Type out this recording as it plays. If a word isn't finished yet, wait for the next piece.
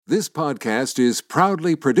This podcast is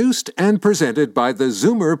proudly produced and presented by the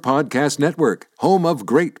Zoomer Podcast Network, home of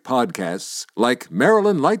great podcasts like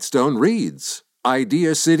Marilyn Lightstone Reads,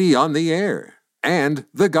 Idea City on the Air, and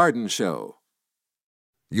The Garden Show.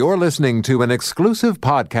 You're listening to an exclusive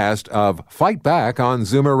podcast of Fight Back on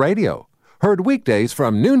Zoomer Radio, heard weekdays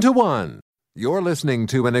from noon to 1. You're listening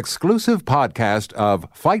to an exclusive podcast of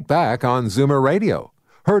Fight Back on Zoomer Radio,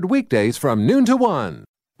 heard weekdays from noon to 1.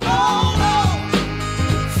 Oh, no!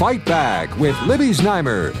 Fight Back with Libby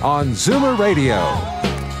Znaimer on Zoomer Radio.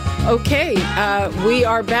 Okay, we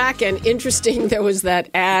are back, and interesting, there was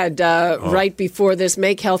that ad right before this,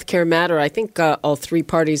 Make Healthcare Matter. I think all three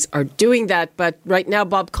parties are doing that, but right now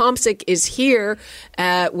Bob Komsic is here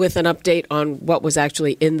with an update on what was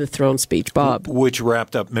actually in the throne speech. Bob. Which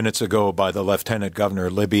wrapped up minutes ago by the Lieutenant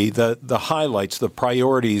Governor, Libby. The highlights, the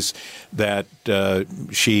priorities that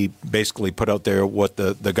she basically put out there, what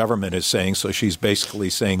the government is saying. So she's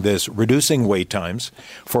basically saying this: reducing wait times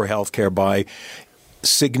for healthcare by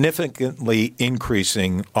significantly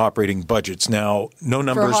increasing operating budgets. Now, no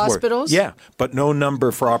numbers for hospitals? Yeah, but no number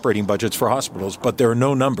for operating budgets for hospitals. But there are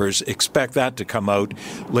no numbers. Expect that to come out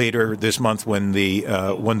later this month when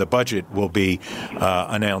the budget will be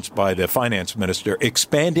announced by the finance minister.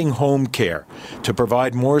 Expanding home care to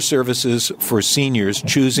provide more services for seniors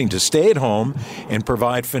choosing to stay at home and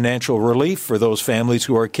provide financial relief for those families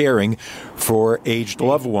who are caring for aged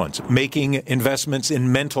loved ones. Making investments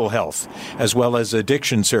in mental health as well as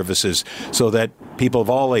addiction services so that people of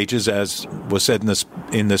all ages, as was said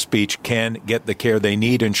in the speech, can get the care they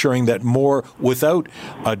need, ensuring that more without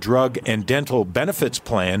a drug and dental benefits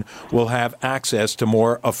plan will have access to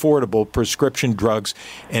more affordable prescription drugs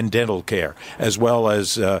and dental care, as well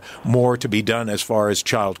as more to be done as far as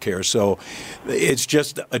child care. So it's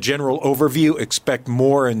just a general overview. Expect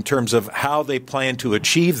more in terms of how they plan to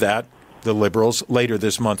achieve that, the Liberals, later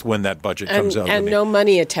this month when that budget comes out. And no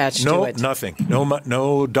money attached to it. No, nothing.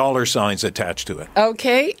 No dollar signs attached to it.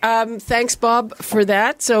 Okay. Thanks, Bob, for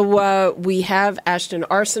that. So we have Ashton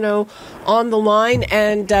Arsenault on the line,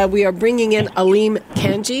 and we are bringing in Aleem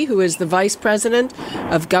Kanji, who is the Vice President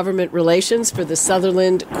of Government Relations for the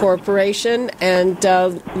Sutherland Corporation. And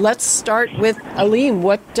let's start with Aleem.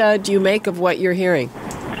 What do you make of what you're hearing?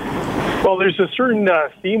 Well, there's a certain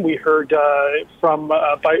theme we heard from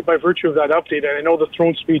by virtue of that update, and I know the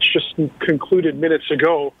throne speech just concluded minutes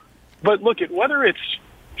ago. But look, whether it's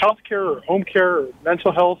healthcare or home care or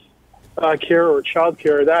mental health care or child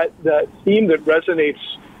care, that theme that resonates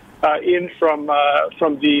from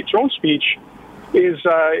the throne speech is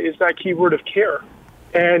that key word of care.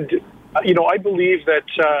 And I believe that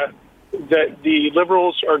the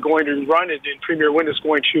Liberals are going to run, and Premier Wynne is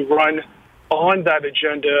going to run on that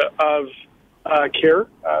agenda of care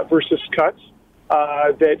versus cuts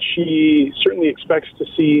that she certainly expects to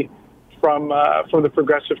see from the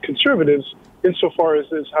progressive conservatives, insofar as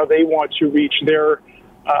how they want to reach their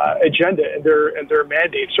agenda and their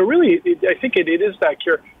mandate. So really, I think it is that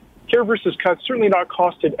care versus cuts. Certainly not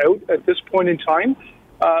costed out at this point in time.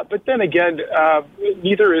 But then again,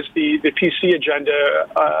 neither is the PC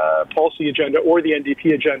agenda, policy agenda, or the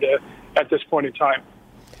NDP agenda at this point in time.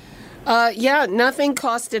 Nothing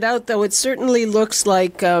costed out, though. It certainly looks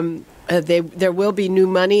like there will be new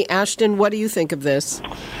money. Ashton, what do you think of this?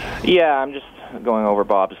 Yeah, I'm just going over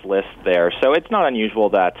Bob's list there. So it's not unusual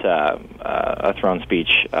that a throne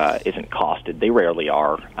speech isn't costed. They rarely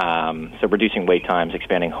are. So reducing wait times,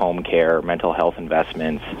 expanding home care, mental health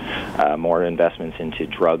investments, more investments into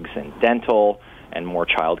drugs and dental, and more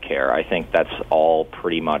child care. I think that's all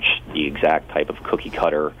pretty much the exact type of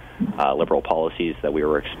cookie-cutter Liberal policies that we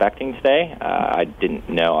were expecting today. I didn't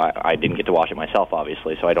know. I didn't get to watch it myself,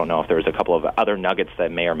 obviously, so I don't know if there's a couple of other nuggets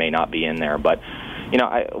that may or may not be in there. But,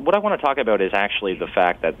 what I want to talk about is actually the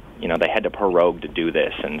fact that, they had to prorogue to do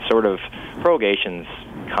this. And sort of prorogations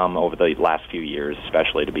come over the last few years,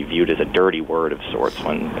 especially, to be viewed as a dirty word of sorts,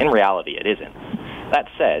 when in reality it isn't. That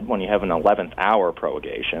said, when you have an 11th hour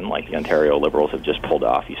prorogation, like the Ontario Liberals have just pulled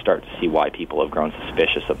off, you start to see why people have grown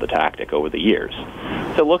suspicious of the tactic over the years.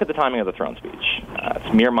 So look at the timing of the throne speech.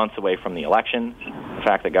 It's mere months away from the election. The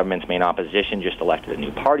fact that government's main opposition just elected a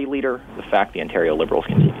new party leader. The fact the Ontario Liberals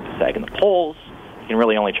continue to sag in the polls. You can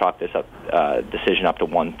really only chalk this decision up to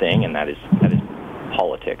one thing, and that is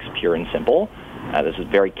politics, pure and simple. This is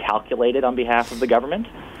very calculated on behalf of the government.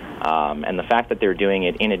 And the fact that they're doing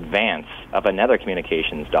it in advance of another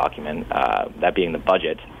communications document, that being the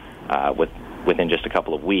budget, within just a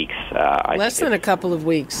couple of weeks. Less than a couple of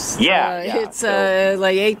weeks. Yeah, it's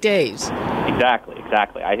like 8 days. Exactly.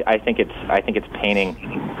 I think it's painting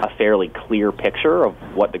a fairly clear picture of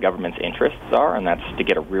what the government's interests are, and that's to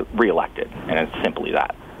get reelected, and it's simply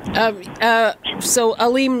that. So,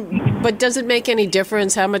 Aleem, but does it make any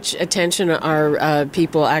difference how much attention are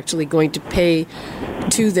people actually going to pay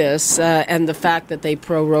to this and the fact that they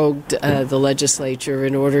prorogued the legislature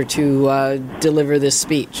in order to deliver this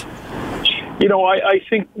speech? You know, I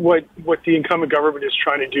think what the incumbent government is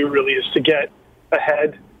trying to do really is to get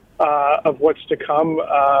ahead of what's to come.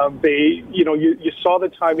 You saw the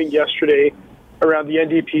timing yesterday around the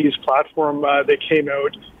NDP's platform that came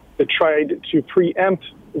out that tried to preempt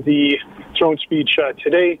the throne speech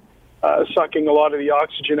today, sucking a lot of the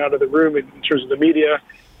oxygen out of the room in terms of the media.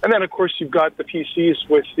 And then, of course, you've got the PCs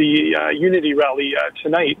with the Unity rally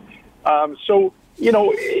tonight. So, you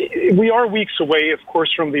know, we are weeks away, of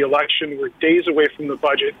course, from the election. We're days away from the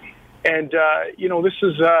budget. And, you know, this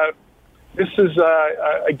is a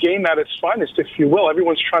game at its finest, if you will.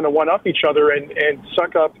 Everyone's trying to one-up each other and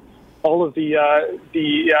suck up all of the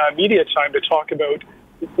media time to talk about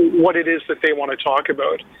what it is that they want to talk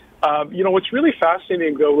about. You know, what's really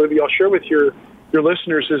fascinating, though, Libby, I'll share with your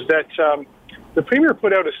listeners, is that the Premier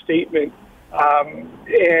put out a statement,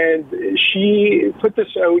 and she put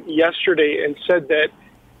this out yesterday and said that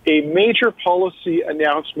a major policy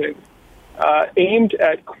announcement aimed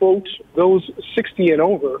at, quote, those 60 and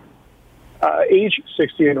over, age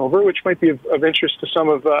 60 and over, which might be of interest to some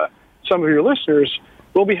of your listeners,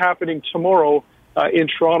 will be happening tomorrow in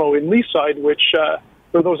Toronto, in Leaside, which,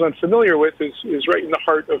 for those unfamiliar with, is right in the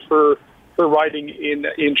heart of her riding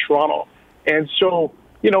in Toronto. And so,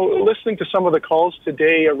 you know, listening to some of the calls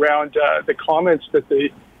today around the comments that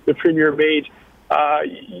the Premier made,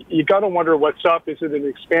 you got to wonder what's up. Is it an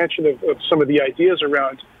expansion of some of the ideas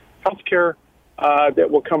around healthcare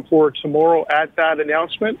that will come forward tomorrow at that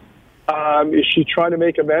announcement? Is she trying to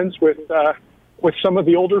make amends with some of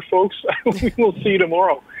the older folks? We will see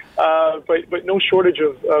tomorrow. But no shortage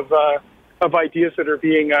of ideas that are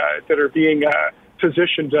being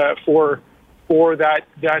positioned for that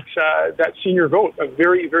senior vote, a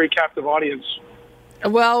very, very captive audience.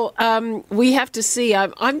 Well, we have to see.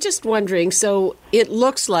 I'm just wondering, so it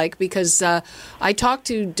looks like, because I talked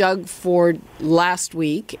to Doug Ford last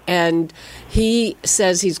week, and he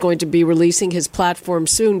says he's going to be releasing his platform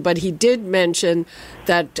soon, but he did mention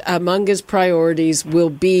that among his priorities will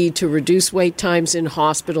be to reduce wait times in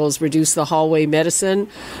hospitals, reduce the hallway medicine.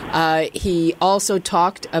 He also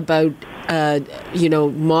talked about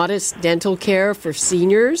modest dental care for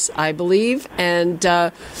seniors, I believe, and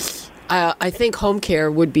I think home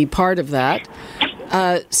care would be part of that.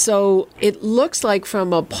 So it looks like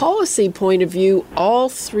from a policy point of view, all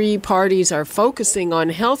three parties are focusing on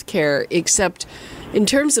health care, except in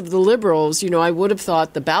terms of the Liberals, I would have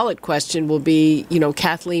thought the ballot question will be,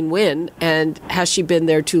 Kathleen Wynne, and has she been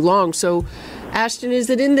there too long? So, Ashton, is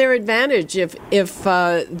it in their advantage if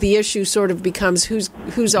the issue sort of becomes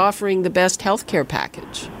who's offering the best health care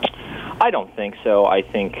package? I don't think so. I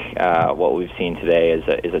think what we've seen today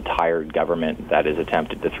is a tired government that is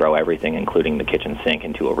attempted to throw everything, including the kitchen sink,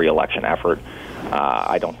 into a re-election effort.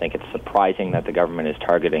 I don't think it's surprising that the government is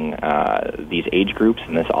targeting these age groups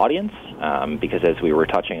in this audience, because as we were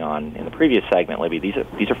touching on in the previous segment, Libby, these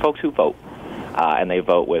are folks who vote, and they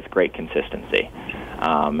vote with great consistency.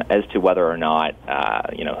 As to whether or not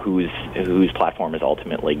whose platform is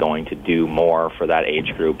ultimately going to do more for that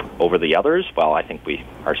age group over the others, well, I think we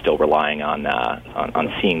are still relying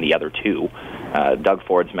on seeing the other two. Doug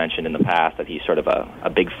Ford's mentioned in the past that he's sort of a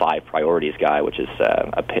big five priorities guy, which is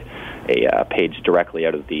a page directly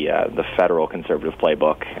out of the federal conservative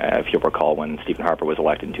playbook. If you'll recall, when Stephen Harper was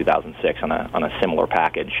elected in 2006 on a similar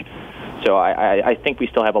package. So I think we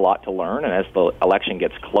still have a lot to learn, and as the election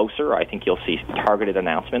gets closer, I think you'll see targeted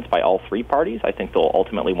announcements by all three parties. I think they'll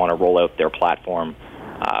ultimately want to roll out their platform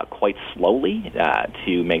quite slowly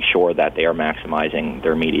to make sure that they are maximizing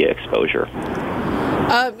their media exposure.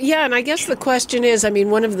 And I guess the question is,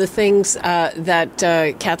 one of the things that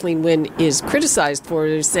Kathleen Wynne is criticized for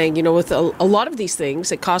is saying, with a lot of these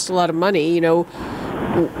things, it costs a lot of money,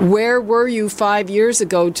 where were you 5 years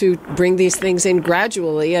ago to bring these things in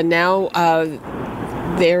gradually, and now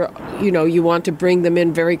you want to bring them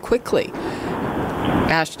in very quickly?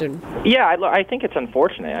 Ashton. Yeah, I think it's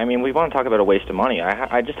unfortunate. We want to talk about a waste of money.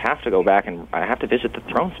 I just have to go back and I have to visit the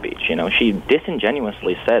throne speech. She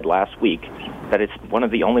disingenuously said last week that it's one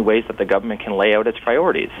of the only ways that the government can lay out its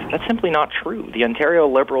priorities. That's simply not true. The Ontario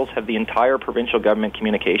Liberals have the entire provincial government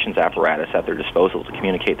communications apparatus at their disposal to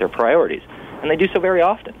communicate their priorities, and they do so very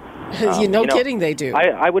often. Kidding, they do.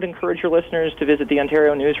 I would encourage your listeners to visit the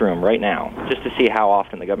Ontario newsroom right now, just to see how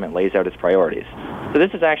often the government lays out its priorities. So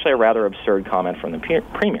this is actually a rather absurd comment from the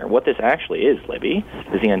Premier. What this actually is, Libby,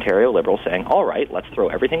 is the Ontario Liberals saying, all right, let's throw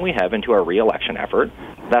everything we have into our re-election effort.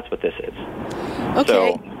 That's what this is. Okay.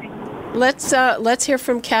 So let's hear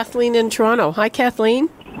from Kathleen in Toronto. Hi, Kathleen.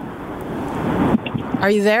 Are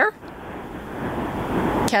you there?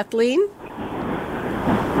 Kathleen?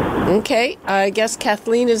 Okay, I guess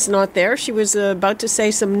Kathleen is not there. She was about to say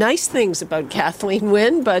some nice things about Kathleen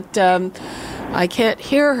Wynne, but I can't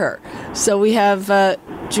hear her. So we have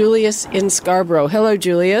Julius in Scarborough. Hello,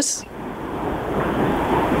 Julius.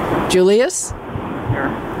 Julius?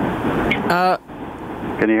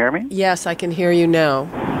 Can you hear me? Yes, I can hear you now.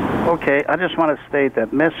 Okay, I just want to state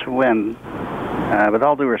that Miss Wynne, with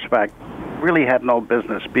all due respect, really had no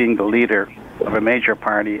business being the leader of a major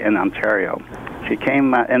party in Ontario. She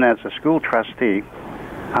came in as a school trustee.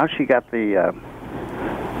 How she got the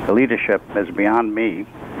leadership is beyond me.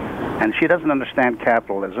 And she doesn't understand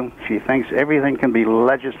capitalism. She thinks everything can be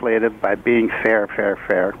legislated by being fair.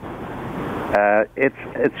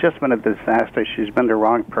 It's just been a disaster. She's been the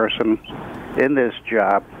wrong person in this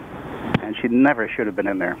job, and she never should have been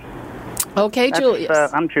in there. Okay,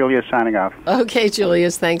 Julius. I'm Julius signing off. Okay,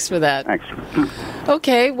 Julius, thanks for that. Thanks.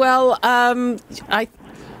 Okay, well,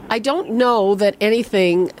 I don't know that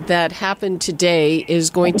anything that happened today is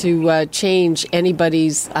going to change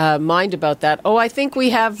anybody's mind about that. Oh, I think we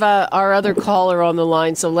have our other caller on the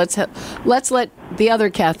line, so let's let the other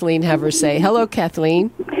Kathleen have her say. Hello,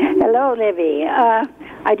 Kathleen. Hello, Libby.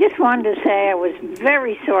 I just wanted to say I was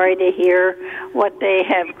very sorry to hear what they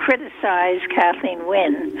have criticized Kathleen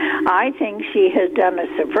Wynne. I think she has done a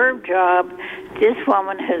superb job. This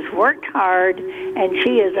woman has worked hard, and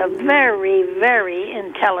she is a very, very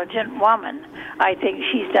intelligent woman. I think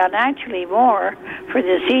she's done actually more for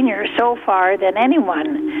the seniors so far than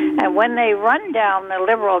anyone. And when they run down the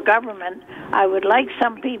Liberal government, I would like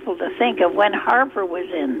some people to think of when Harper was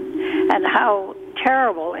in and how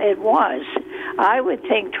terrible it was. I would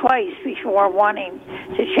think twice before wanting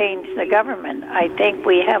to change the government. I think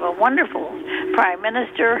we have a wonderful Prime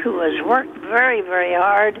Minister who has worked very, very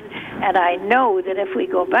hard, and I know that if we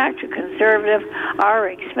go back to Conservative, our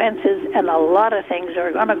expenses and a lot of things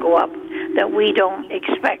are going to go up that we don't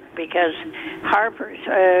expect, because Harper's,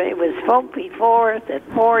 it was spoke before that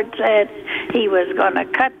Ford said he was going to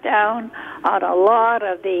cut down on a lot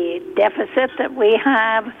of the deficit that we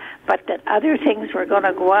have, but that other things were going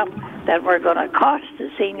to go up that were going to cost the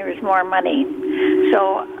seniors more money.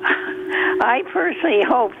 So I personally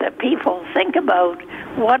hope that people think about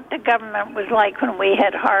what the government was like when we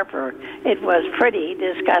had Harper. It was pretty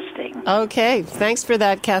disgusting. Okay, thanks for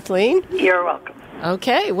that, Kathleen. You're welcome.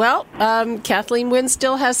 Okay, well, Kathleen Wynne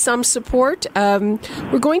still has some support.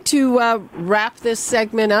 We're going to wrap this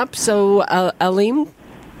segment up. So, Aleem,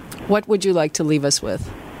 what would you like to leave us with?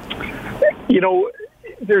 You know,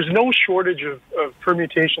 there's no shortage of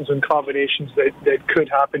permutations and combinations that could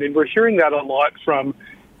happen, and we're hearing that a lot from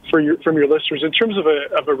your listeners. In terms of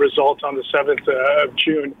a result on the 7th of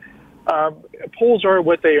June, polls are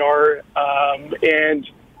what they are, and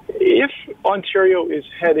if Ontario is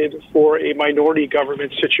headed for a minority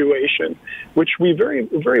government situation, which we very,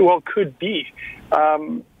 very well could be,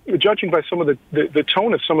 judging by some of the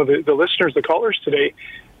tone of some of the listeners, the callers today,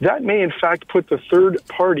 that may in fact put the third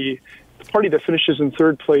party, the party that finishes in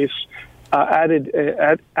third place, at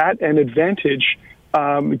an advantage,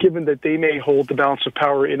 given that they may hold the balance of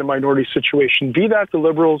power in a minority situation, be that the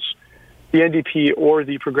Liberals, the NDP, or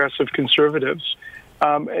the Progressive Conservatives.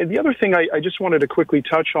 And the other thing I just wanted to quickly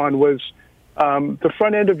touch on was the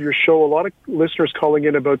front end of your show. A lot of listeners calling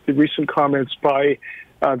in about the recent comments by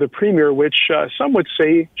the Premier, which some would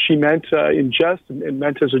say she meant in jest and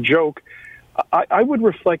meant as a joke. I would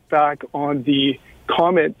reflect back on the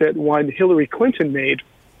comment that one Hillary Clinton made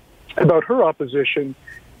about her opposition,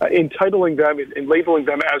 entitling them and labeling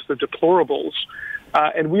them as the deplorables.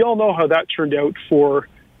 And we all know how that turned out for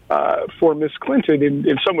Ms. Clinton,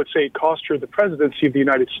 and some would say it cost her the presidency of the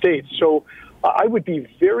United States. So I would be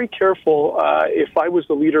very careful if I was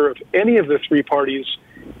the leader of any of the three parties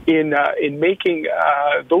in making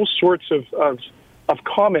those sorts of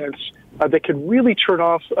comments that could really turn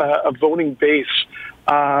off a voting base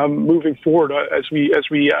moving forward as we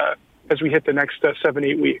hit the next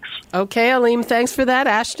 7-8 weeks. Okay, Aleem, thanks for that.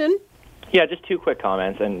 Ashton? Yeah, just two quick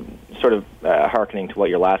comments, and sort of hearkening to what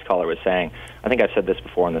your last caller was saying. I think I've said this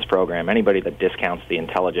before in this program. Anybody that discounts the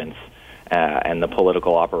intelligence and the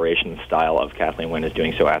political operations style of Kathleen Wynne is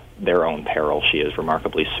doing so at their own peril. She is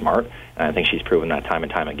remarkably smart, and I think she's proven that time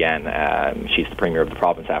and time again. She's the premier of the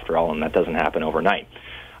province, after all, and that doesn't happen overnight.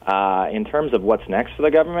 In terms of what's next for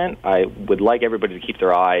the government, I would like everybody to keep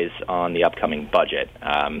their eyes on the upcoming budget.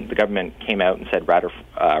 The government came out and said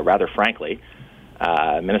rather frankly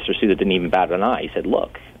Minister Sousa didn't even bat an eye. He said,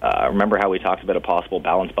 look, remember how we talked about a possible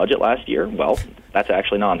balanced budget last year? Well, that's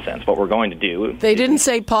actually nonsense. What we're going to do... They didn't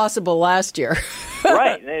say possible last year.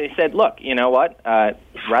 Right. They said, look, you know what?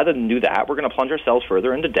 Rather than do that, we're going to plunge ourselves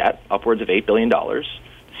further into debt, upwards of $8 billion, to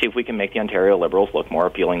see if we can make the Ontario Liberals look more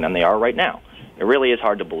appealing than they are right now. It really is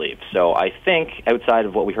hard to believe. So I think outside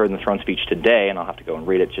of what we heard in the throne speech today, and I'll have to go and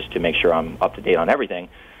read it just to make sure I'm up to date on everything,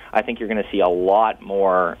 I think you're going to see a lot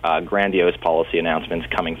more grandiose policy announcements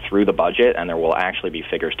coming through the budget, and there will actually be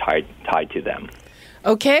figures tied to them.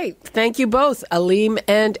 Okay. Thank you both, Aleem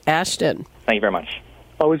and Ashton. Thank you very much.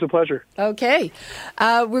 Always a pleasure. Okay.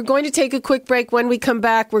 We're going to take a quick break. When we come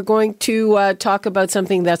back, we're going to talk about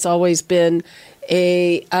something that's always been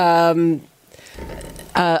a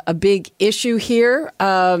big issue here.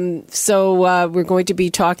 So we're going to be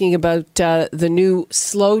talking about the new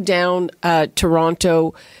Slow Down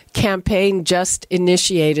Toronto campaign just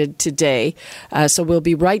initiated today. So we'll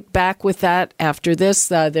be right back with that after this.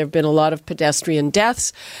 There have been a lot of pedestrian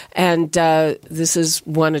deaths, and this is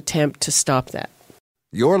one attempt to stop that.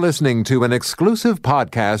 You're listening to an exclusive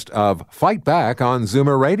podcast of Fight Back on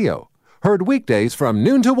Zoomer Radio. Heard weekdays from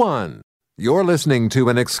noon to 1. You're listening to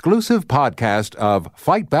an exclusive podcast of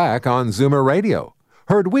Fight Back on Zoomer Radio.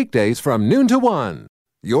 Heard weekdays from noon to 1.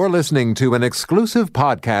 You're listening to an exclusive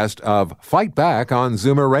podcast of Fight Back on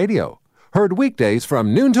Zoomer Radio. Heard weekdays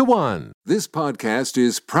from noon to 1. This podcast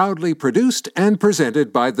is proudly produced and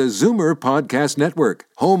presented by the Zoomer Podcast Network,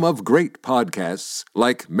 home of great podcasts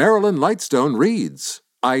like Marilyn Lightstone Reads,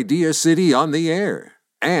 Idea City on the Air,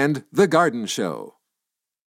 and The Garden Show.